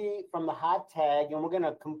Izzy from the Hot Tag, and we're going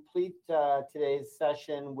to complete today's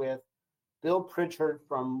session with Bill Pritchard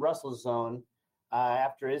from WrestleZone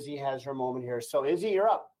after Izzy has her moment here. So, Izzy, you're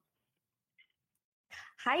up.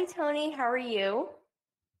 Hi, Tony. How are you?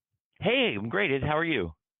 Hey, I'm great. Iz, how are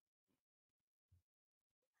you?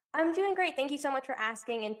 I'm doing great. Thank you so much for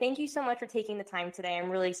asking, and thank you so much for taking the time today. I'm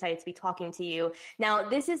really excited to be talking to you. Now,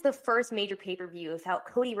 this is the first major pay-per-view without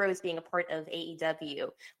Cody Rhodes being a part of AEW.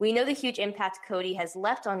 We know the huge impact Cody has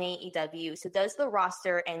left on AEW, so does the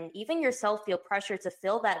roster and even yourself feel pressure to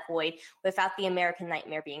fill that void without the American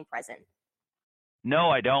Nightmare being present? No,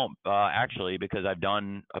 I don't, actually, because I've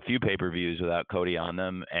done a few pay-per-views without Cody on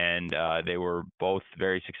them, and they were both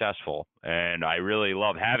very successful. And I really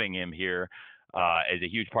love having him here as a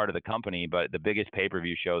huge part of the company. But the biggest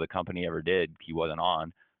pay-per-view show the company ever did, he wasn't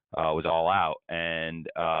on, was All Out, and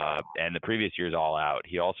the previous year's All Out,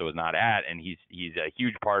 he also was not at, and he's a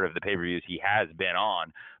huge part of the pay-per-views he has been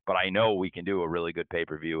on. But I know we can do a really good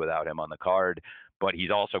pay-per-view without him on the card. But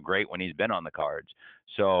he's also great when he's been on the cards.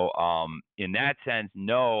 So in that sense,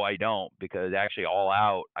 no, I don't, because actually All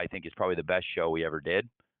Out, I think, is probably the best show we ever did.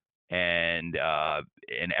 And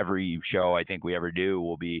every show I think we ever do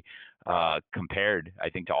will be compared, I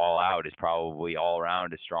think, to All Out is probably all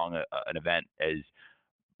around as strong an event as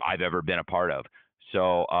I've ever been a part of.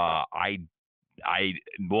 So I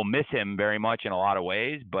will miss him very much in a lot of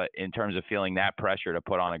ways, but in terms of feeling that pressure to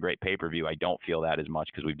put on a great pay-per-view, I don't feel that as much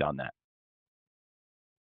because we've done that.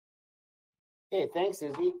 Okay, thanks,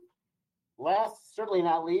 Izzy. Last, certainly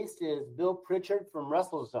not least, is Bill Pritchard from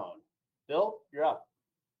WrestleZone. Bill, you're up.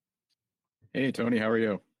 Hey, Tony, how are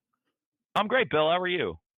you? I'm great, Bill. How are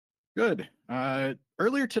you? Good.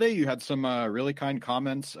 Earlier today, you had some really kind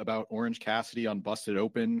comments about Orange Cassidy on Busted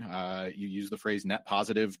Open. You used the phrase net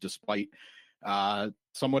positive despite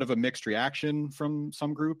somewhat of a mixed reaction from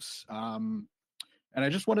some groups. And I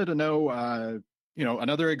just wanted to know,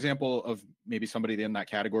 another example of maybe somebody in that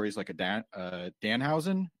category is like a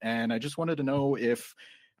Danhausen. And I just wanted to know if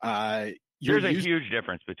there's a huge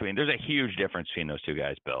difference between those two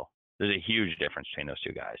guys, Bill. There's a huge difference between those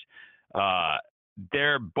two guys.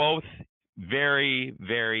 They're both very,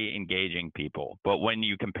 very engaging people. But when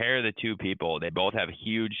you compare the two people, they both have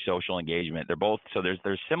huge social engagement.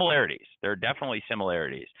 There's similarities. There are definitely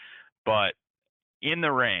similarities. But in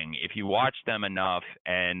the ring, if you watch them enough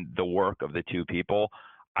and the work of the two people,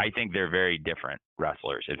 I think they're very different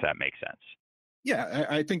wrestlers, if that makes sense. Yeah,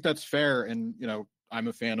 I think that's fair. And, I'm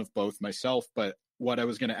a fan of both myself. But what I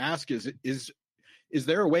was going to ask is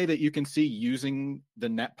there a way that you can see using the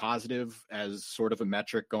net positive as sort of a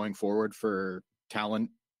metric going forward for talent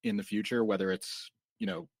in the future, whether it's,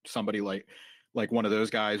 somebody like one of those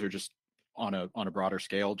guys or just on a broader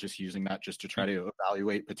scale, just using that just to try to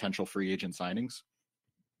evaluate potential free agent signings?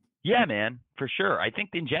 Yeah, man, for sure. I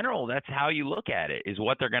think in general, that's how you look at it, is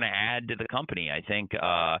what they're going to add to the company. I think,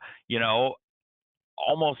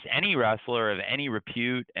 almost any wrestler of any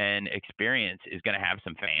repute and experience is going to have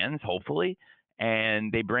some fans, hopefully,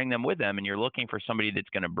 and they bring them with them. And you're looking for somebody that's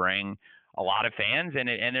going to bring a lot of fans, and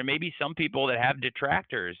there may be some people that have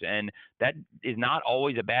detractors, and that is not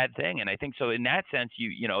always a bad thing. And I think so in that sense,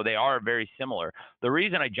 they are very similar. The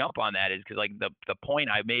reason I jump on that is because like the point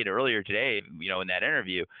I made earlier today, in that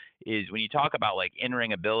interview, is when you talk about like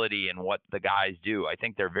in-ring ability and what the guys do, I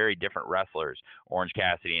think they're very different wrestlers, Orange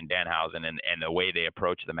Cassidy and Danhausen, and the way they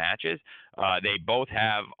approach the matches. They both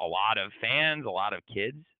have a lot of fans, a lot of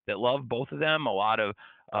kids that love both of them, a lot of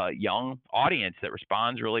young audience that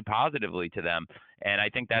responds really positively to them. And I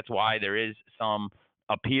think that's why there is some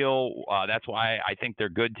appeal. That's why I think they're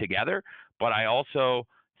good together. But I also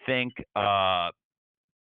think that,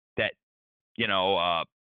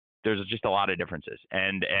 there's just a lot of differences.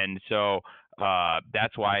 And so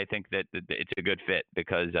that's why I think that it's a good fit,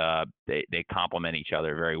 because they complement each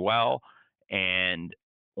other very well. And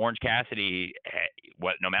Orange Cassidy,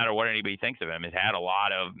 no matter what anybody thinks of him, has had a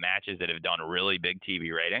lot of matches that have done really big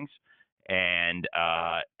TV ratings, and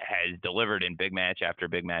has delivered in big match after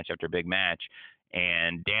big match after big match.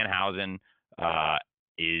 And Danhausen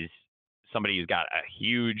is somebody who's got a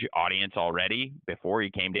huge audience already. Before he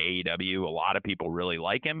came to AEW, a lot of people really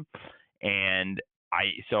like him. And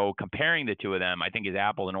so comparing the two of them, I think, is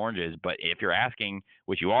apples and oranges. But if you're asking,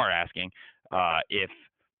 which you are asking,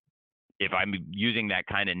 if I'm using that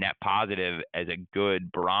kind of net positive as a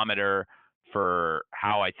good barometer for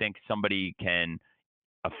how I think somebody can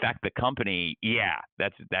affect the company, yeah,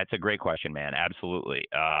 that's a great question, man. Absolutely.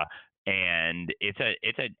 And it's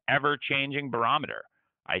an ever changing barometer.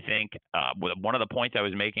 I think one of the points I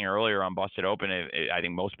was making earlier on Busted Open, I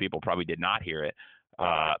think most people probably did not hear it,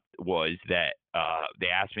 was that they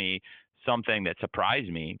asked me something that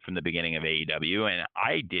surprised me from the beginning of AEW, and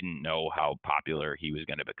I didn't know how popular he was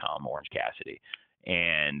going to become, Orange Cassidy.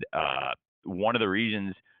 And one of the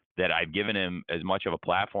reasons that I've given him as much of a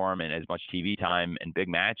platform and as much TV time and big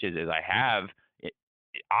matches as I have,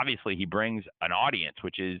 obviously he brings an audience,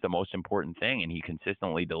 which is the most important thing, and he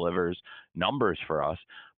consistently delivers numbers for us.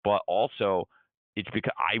 But also, it's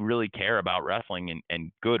because I really care about wrestling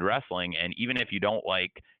and good wrestling. And even if you don't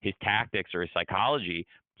like his tactics or his psychology,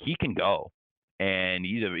 he can go. And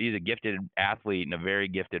he's a gifted athlete and a very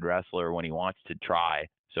gifted wrestler when he wants to try,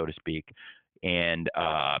 so to speak. And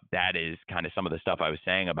that is kind of some of the stuff I was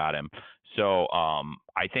saying about him. So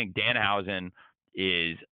I think Danhausen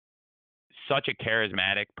is such a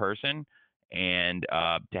charismatic person, and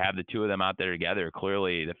to have the two of them out there together,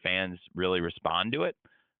 clearly the fans really respond to it.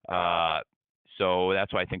 So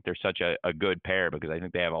that's why I think they're such a good pair, because I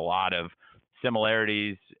think they have a lot of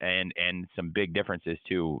similarities and some big differences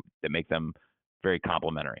too that make them very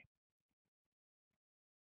complementary.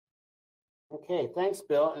 Okay, thanks,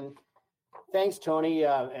 Bill, and thanks, Tony,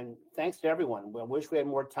 and thanks to everyone. I wish we had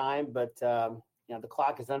more time, but the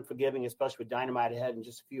clock is unforgiving, especially with Dynamite ahead in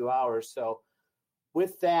just a few hours. So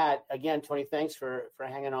with that, again, Tony, thanks for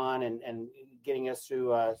hanging on and getting us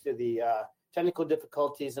through the technical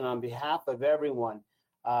difficulties. And on behalf of everyone,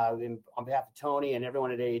 on behalf of Tony and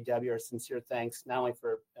everyone at AEW, our sincere thanks, not only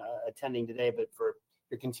for attending today, but for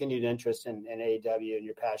your continued interest in AEW and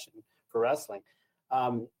your passion for wrestling.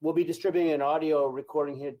 We'll be distributing an audio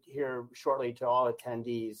recording here shortly to all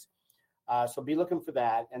attendees. So be looking for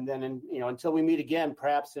that. And then, until we meet again,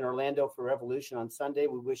 perhaps in Orlando for Revolution on Sunday,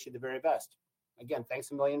 we wish you the very best. Again,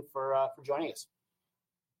 thanks a million for joining us.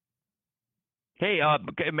 Hey,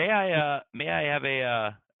 may I have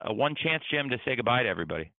a one chance, Jim, to say goodbye to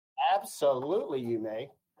everybody? Absolutely, you may.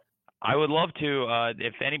 I would love to.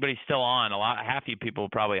 If anybody's still on, half you people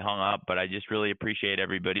probably hung up, but I just really appreciate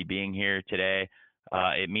everybody being here today.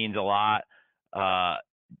 It means a lot.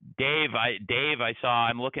 Dave, I saw,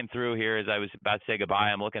 I'm looking through here as I was about to say goodbye.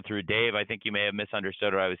 I'm looking through. Dave, I think you may have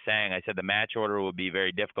misunderstood what I was saying. I said the match order would be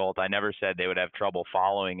very difficult. I never said they would have trouble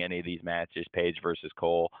following any of these matches, Page versus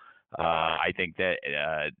Cole. I think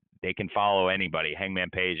that they can follow anybody,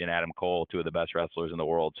 Hangman Page and Adam Cole, two of the best wrestlers in the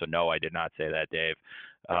world. So no, I did not say that, Dave.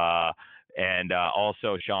 And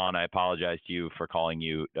also, Sean, I apologize to you for calling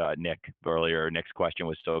you Nick earlier. Nick's question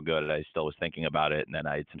was so good. I still was thinking about it, and then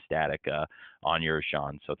I had some static on yours,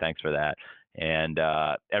 Sean. So thanks for that. And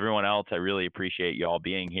everyone else, I really appreciate you all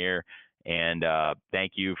being here. And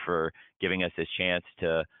thank you for giving us this chance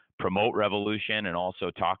to promote Revolution and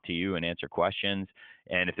also talk to you and answer questions.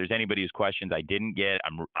 And if there's anybody whose questions I didn't get,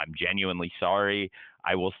 I'm genuinely sorry.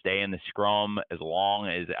 I will stay in the scrum as long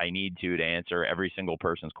as I need to answer every single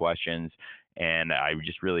person's questions. And I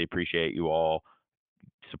just really appreciate you all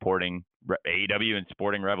supporting AEW and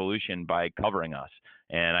supporting Revolution by covering us.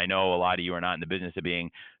 And I know a lot of you are not in the business of being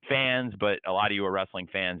fans, but a lot of you are wrestling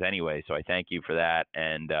fans anyway. So I thank you for that.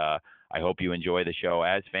 And I hope you enjoy the show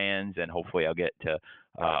as fans, and hopefully I'll get to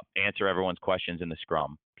answer everyone's questions in the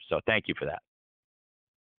scrum. So thank you for that.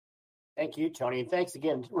 Thank you, Tony. And thanks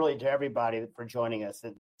again, really, to everybody for joining us.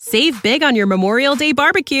 Save big on your Memorial Day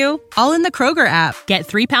barbecue, all in the Kroger app. Get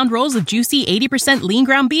 3-pound rolls of juicy 80% lean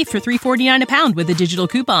ground beef for $3.49 a pound with a digital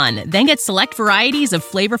coupon. Then get select varieties of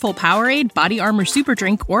flavorful Powerade, Body Armor Super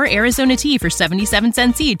Drink, or Arizona tea for 77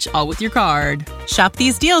 cents each, all with your card. Shop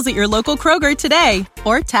these deals at your local Kroger today,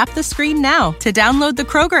 or tap the screen now to download the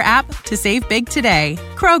Kroger app to save big today.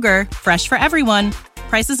 Kroger, fresh for everyone.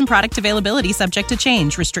 Prices and product availability subject to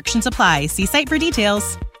change. Restrictions apply. See site for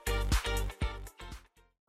details.